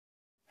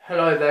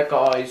Hello there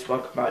guys,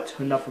 welcome back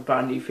to another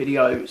brand new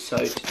video. So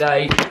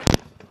today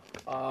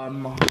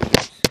I'm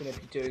just going to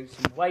be doing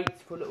some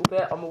weights for a little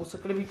bit. I'm also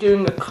going to be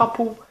doing a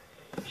couple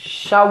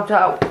shout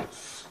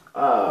outs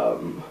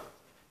for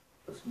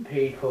some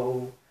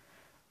people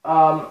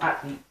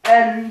at the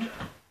end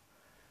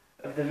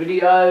of the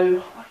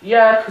video.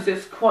 Yeah, because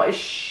it's quite a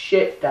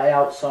shit day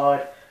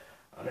outside.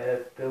 I'm going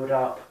to build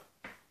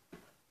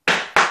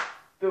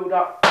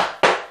up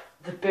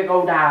the big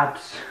old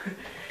abs.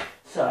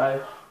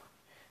 So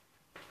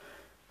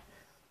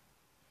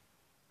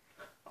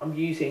I'm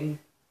using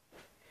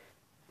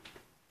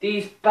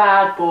these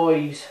bad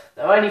boys.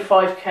 They're only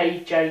 5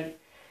 kg.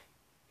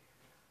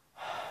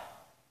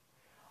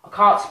 I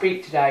can't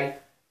speak today.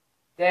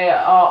 They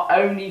are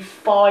only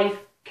 5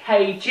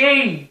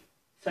 kg.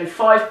 So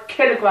 5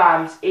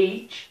 kilograms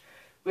each,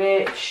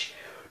 which,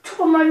 top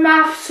of my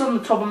maths on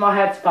the top of my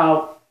head, is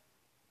about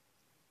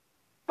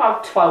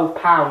 12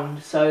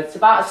 pounds. So it's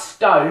about a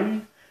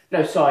stone.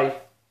 No, sorry.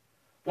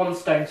 1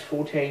 stone's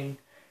 14.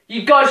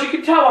 You guys, you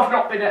can tell I've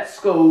not been at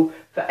school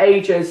for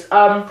ages.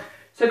 So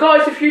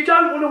guys, if you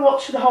don't want to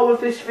watch the whole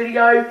of this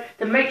video,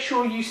 then make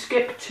sure you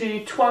skip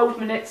to 12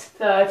 minutes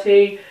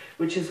 30,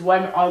 which is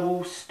when I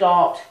will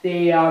start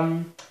the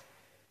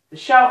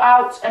shout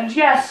outs. And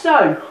yeah,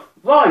 so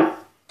I've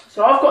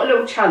got a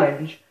little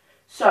challenge.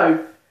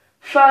 So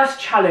first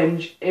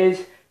challenge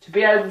is to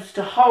be able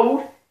to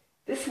hold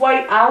this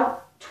weight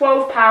out,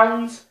 12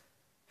 pounds,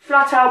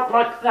 flat out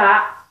like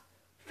that,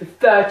 for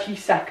 30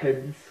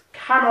 seconds.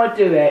 Can I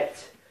do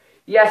it?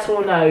 Yes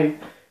or no?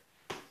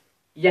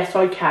 Yes,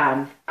 I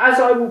can. As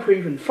I will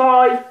prove in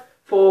 5,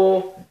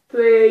 4,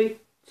 3,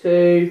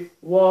 2,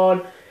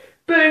 1.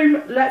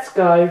 Boom, let's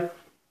go.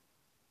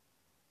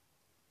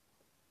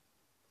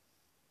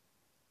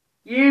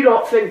 You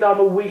lot think that I'm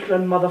a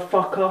weakling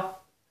motherfucker.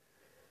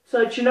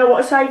 So do you know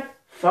what I say?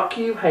 Fuck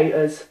you,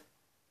 haters.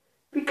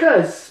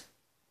 Because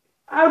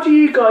how do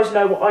you guys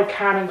know what I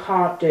can and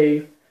can't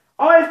do?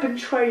 I've been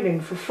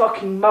training for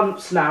fucking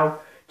months now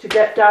to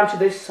get down to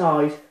this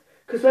size.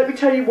 Because let me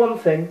tell you one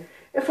thing.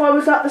 If I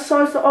was at the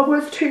size that I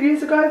was 2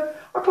 years ago,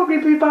 I'd probably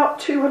be about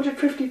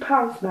 250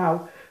 pounds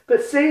now.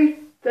 But see,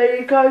 there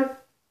you go.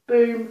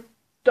 Boom.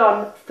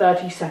 Done.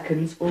 30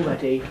 seconds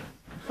already.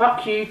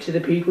 Fuck you to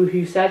the people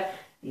who said,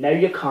 no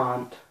you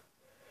can't.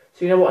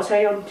 So you know what I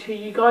say on to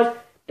you guys?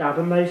 Dab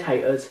on those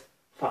haters.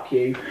 Fuck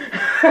you.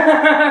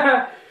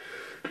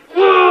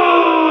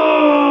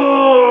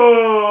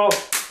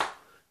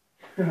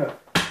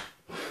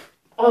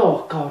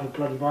 Oh god,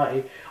 bloody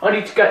mighty. I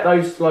need to get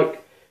those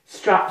like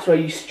straps where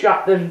you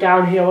strap them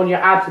down here on your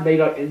abs and they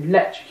like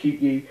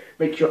electrocute you,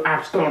 make your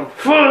abs go on.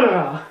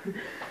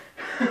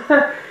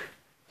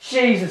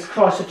 Jesus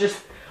Christ, I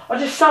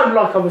just sounded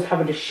like I was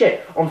having a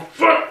shit on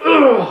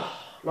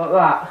like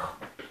that.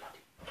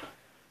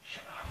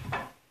 Shut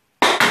up.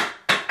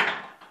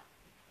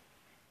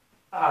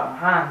 Oh, my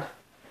hand.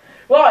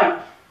 Right.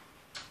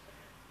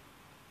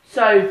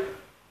 So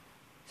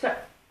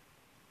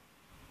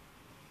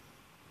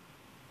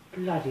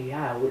bloody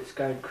hell, it's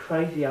going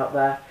crazy out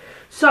there.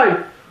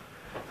 So,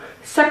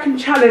 second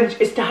challenge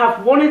is to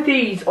have one of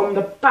these on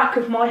the back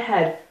of my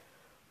head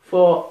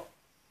for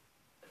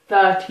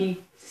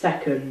 30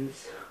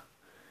 seconds.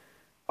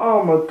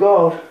 Oh my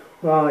god.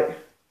 Right.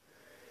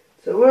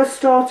 So we'll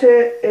start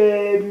it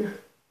in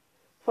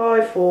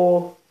 5,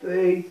 4,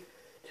 3,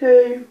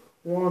 2,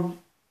 1,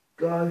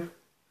 go.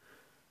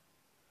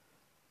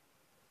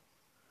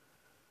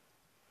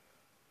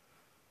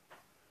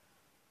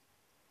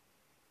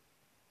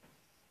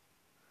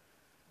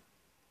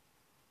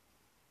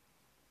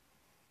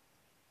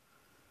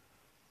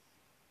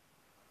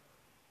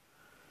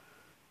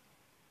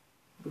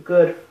 We're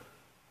good.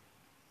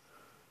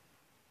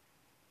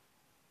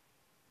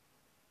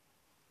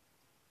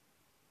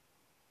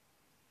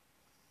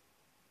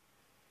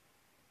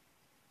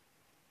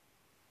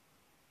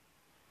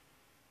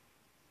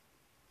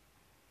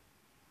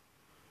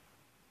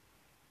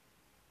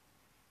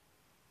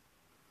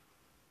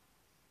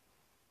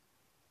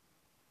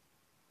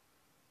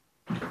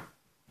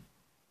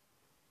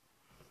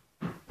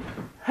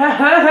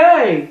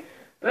 Hey!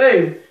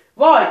 Boom.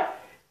 Right.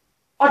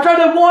 I don't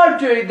know why I'm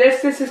doing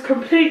this. This is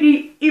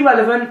completely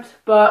irrelevant,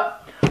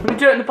 but I'm going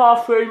to do it in the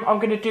bathroom. I'm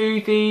going to do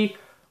the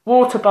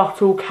water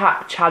bottle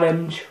cap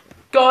challenge.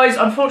 Guys,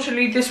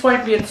 unfortunately, this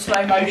won't be in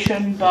slow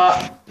motion,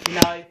 but, you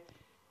know,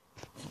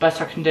 it's the best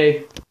I can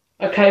do.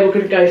 Okay, we're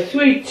going to go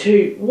 3,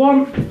 2,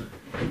 1.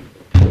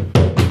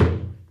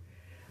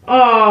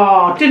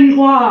 Oh, didn't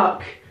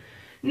work.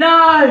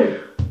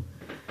 No.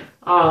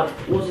 Oh,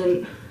 it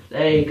wasn't.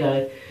 There you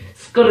go.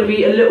 It's got to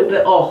be a little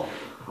bit off,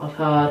 I've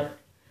heard.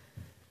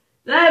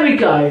 There we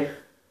go.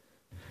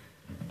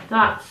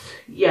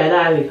 Yeah,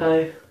 there we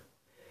go.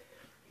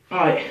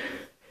 Right.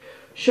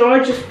 Shall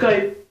I just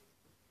go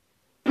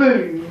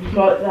boom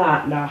like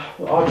that? Now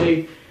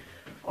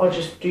I'll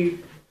just do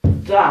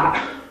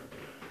that.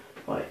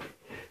 Right.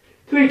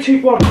 3,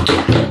 2, 1.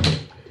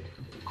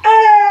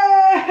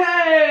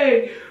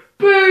 Hey!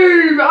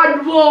 Boom!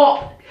 And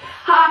what?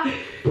 Ha!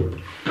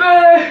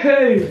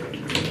 Boom!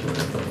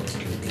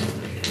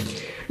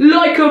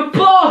 like a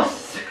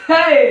boss.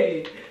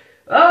 Hey,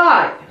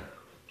 alright.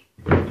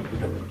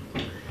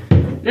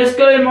 Let's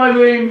go in my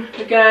room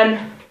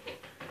again.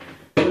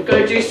 We'll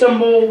go do some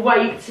more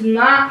weights and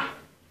that.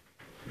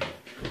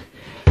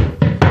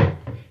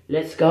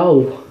 Let's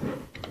go.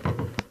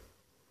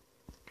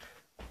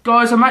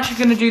 Guys, I'm actually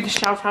going to do the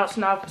shout outs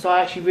now because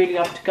I actually really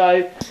have to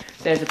go.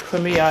 There's a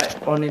premiere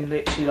on in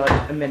literally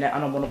like a minute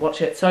and I want to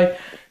watch it. So,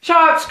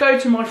 shout outs go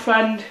to my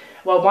friend,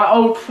 well, my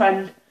old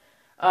friend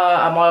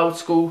at my old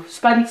school,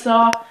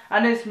 Spencer,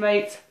 and his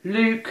mates,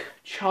 Luke,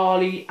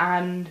 Charlie,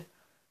 and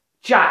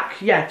Jack.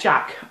 Yeah,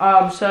 Jack.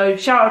 So,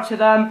 shout out to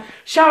them.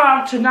 Shout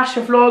out to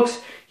Nasha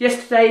Vlogs.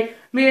 Yesterday,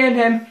 me and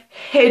him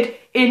hid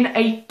in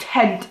a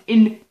tent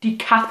in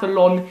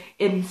Decathlon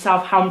in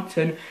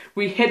Southampton.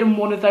 We hid in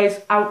one of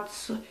those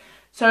outside.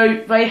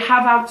 So they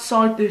have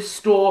outside the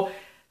store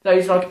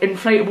those like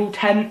inflatable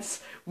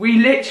tents. We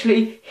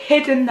literally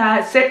hid in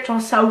there, zipped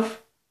ourselves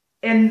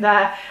in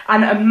there,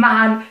 and a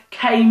man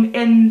came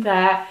in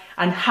there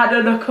and had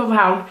a look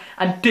around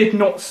and did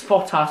not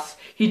spot us.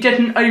 He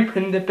didn't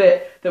open the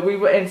bit that we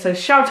were in. So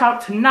shout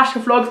out to Nasha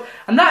Vlogs.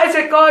 And that is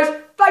it, guys.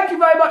 Thank you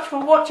very much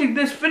for watching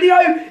this video.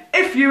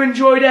 If you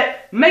enjoyed it,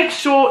 make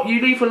sure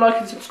you leave a like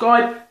and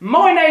subscribe.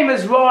 My name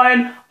is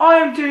Ryan. I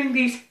am doing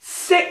these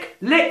sick,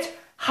 lit,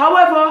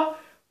 however,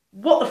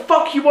 what the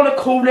fuck you want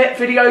to call it,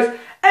 videos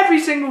every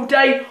single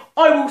day.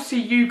 I will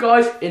see you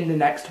guys in the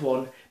next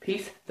one.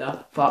 Peace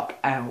the fuck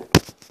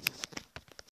out.